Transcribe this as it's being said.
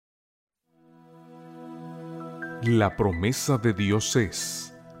La promesa de Dios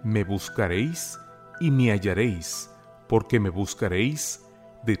es: me buscaréis y me hallaréis, porque me buscaréis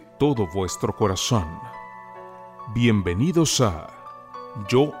de todo vuestro corazón. Bienvenidos a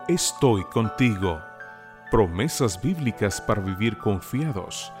Yo estoy contigo. Promesas bíblicas para vivir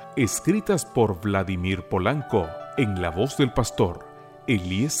confiados, escritas por Vladimir Polanco, en la voz del pastor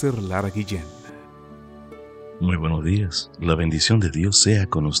Eliezer Lara Guillén. Muy buenos días. La bendición de Dios sea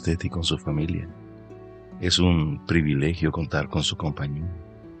con usted y con su familia. Es un privilegio contar con su compañía.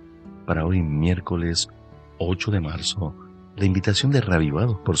 Para hoy, miércoles 8 de marzo, la invitación de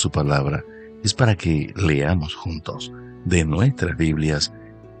Reavivados por su palabra es para que leamos juntos de nuestras Biblias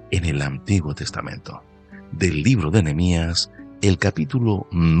en el Antiguo Testamento, del libro de Nehemías, el capítulo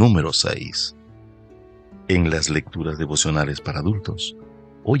número 6. En las lecturas devocionales para adultos,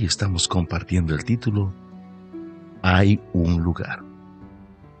 hoy estamos compartiendo el título Hay un lugar.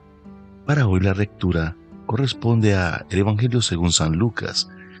 Para hoy la lectura corresponde a el Evangelio según San Lucas,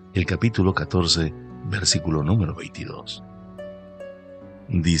 el capítulo 14, versículo número 22.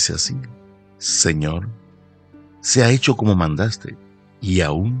 Dice así: Señor, se ha hecho como mandaste, y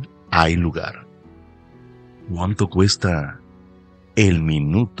aún hay lugar. ¿Cuánto cuesta el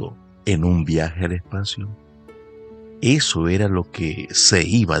minuto en un viaje al espacio? Eso era lo que se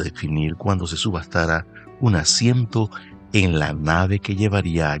iba a definir cuando se subastara un asiento en la nave que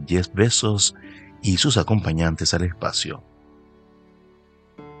llevaría a Jeff Bezos y sus acompañantes al espacio.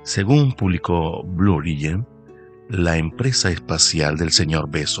 Según publicó Blue Origin, la empresa espacial del señor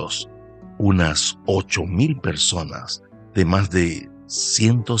Bezos, unas 8,000 personas de más de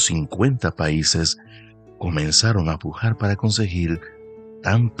 150 países comenzaron a pujar para conseguir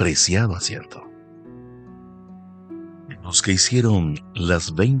tan preciado asiento. Los que hicieron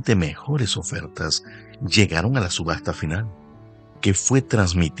las 20 mejores ofertas llegaron a la subasta final, que fue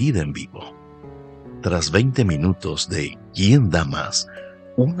transmitida en vivo. Tras 20 minutos de ¿quién da más?,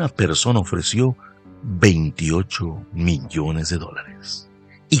 una persona ofreció $28 millones.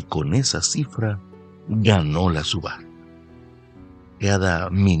 Y con esa cifra ganó la subasta.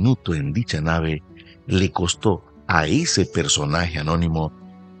 Cada minuto en dicha nave le costó a ese personaje anónimo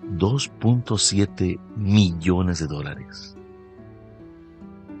 $2.7 millones.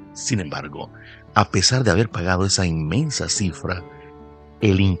 Sin embargo, a pesar de haber pagado esa inmensa cifra,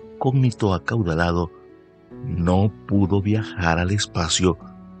 el incógnito acaudalado no pudo viajar al espacio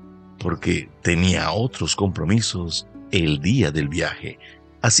porque tenía otros compromisos el día del viaje,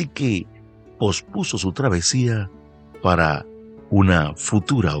 así que pospuso su travesía para una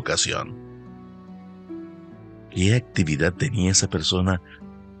futura ocasión. ¿Qué actividad tenía esa persona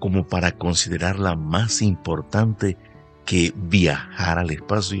como para considerarla más importante que viajar al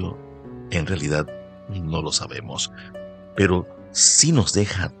espacio? En realidad no lo sabemos, pero sí nos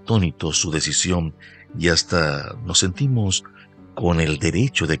deja atónitos su decisión y hasta nos sentimos con el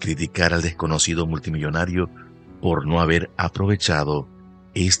derecho de criticar al desconocido multimillonario por no haber aprovechado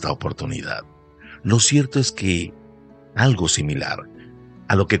esta oportunidad. Lo cierto es que algo similar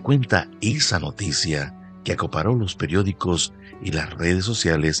a lo que cuenta esa noticia que acaparó los periódicos y las redes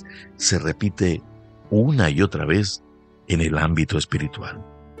sociales se repite una y otra vez en el ámbito espiritual.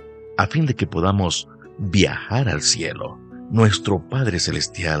 A fin de que podamos viajar al cielo, nuestro Padre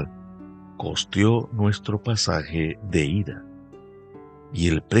Celestial costeó nuestro pasaje de ida, y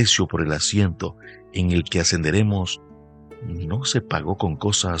el precio por el asiento en el que ascenderemos no se pagó con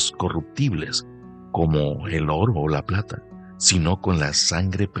cosas corruptibles como el oro o la plata, sino con la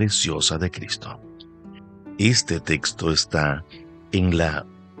sangre preciosa de Cristo. Este texto está en la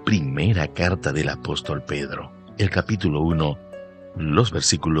primera carta del apóstol Pedro, el capítulo 1, los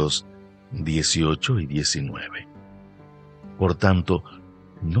versículos 18 y 19. Por tanto,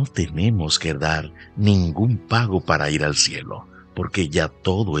 no tenemos que dar ningún pago para ir al cielo, porque ya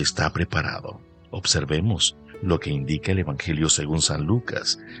todo está preparado. Observemos lo que indica el Evangelio según San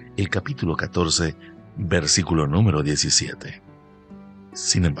Lucas, el capítulo 14, versículo número 17.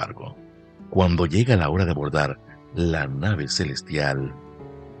 Sin embargo, cuando llega la hora de abordar la nave celestial,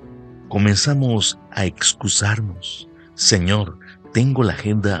 comenzamos a excusarnos. Señor, tengo la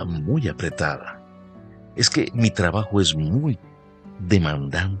agenda muy apretada. Es que mi trabajo es muy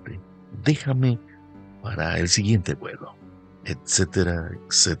demandante. Déjame para el siguiente vuelo, etcétera,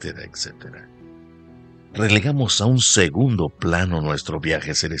 etcétera, etcétera. Relegamos a un segundo plano nuestro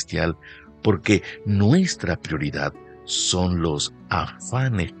viaje celestial porque nuestra prioridad son los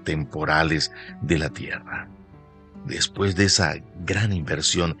afanes temporales de la tierra. Después de esa gran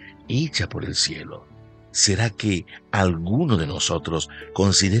inversión hecha por el cielo, ¿será que alguno de nosotros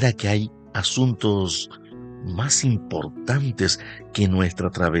considera que hay asuntos más importantes que nuestra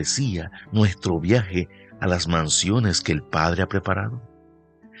travesía, nuestro viaje a las mansiones que el Padre ha preparado?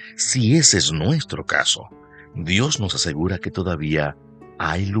 Si ese es nuestro caso, Dios nos asegura que todavía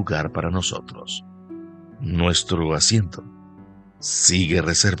hay lugar para nosotros. Nuestro asiento sigue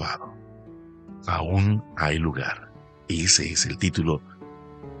reservado. Aún hay lugar. Ese es el título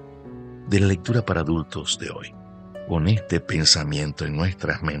de la lectura para adultos de hoy. Con este pensamiento en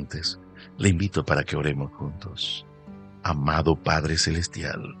nuestras mentes, le invito para que oremos juntos. Amado Padre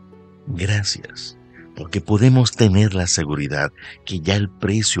Celestial, gracias, porque podemos tener la seguridad que ya el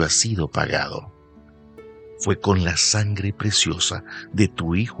precio ha sido pagado. Fue con la sangre preciosa de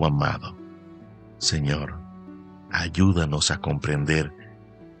tu Hijo amado. Señor, ayúdanos a comprender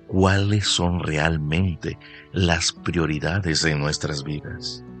cuáles son realmente las prioridades de nuestras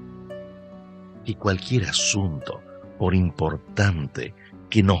vidas. Y cualquier asunto, por importante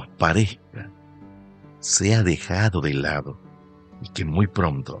que nos parezca, sea dejado de lado y que muy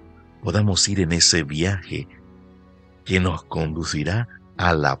pronto podamos ir en ese viaje que nos conducirá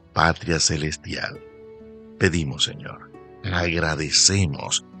a la patria celestial. Pedimos, Señor,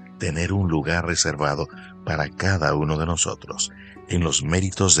 agradecemos tener un lugar reservado para cada uno de nosotros. En los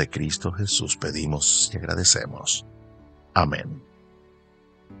méritos de Cristo Jesús pedimos y agradecemos. Amén.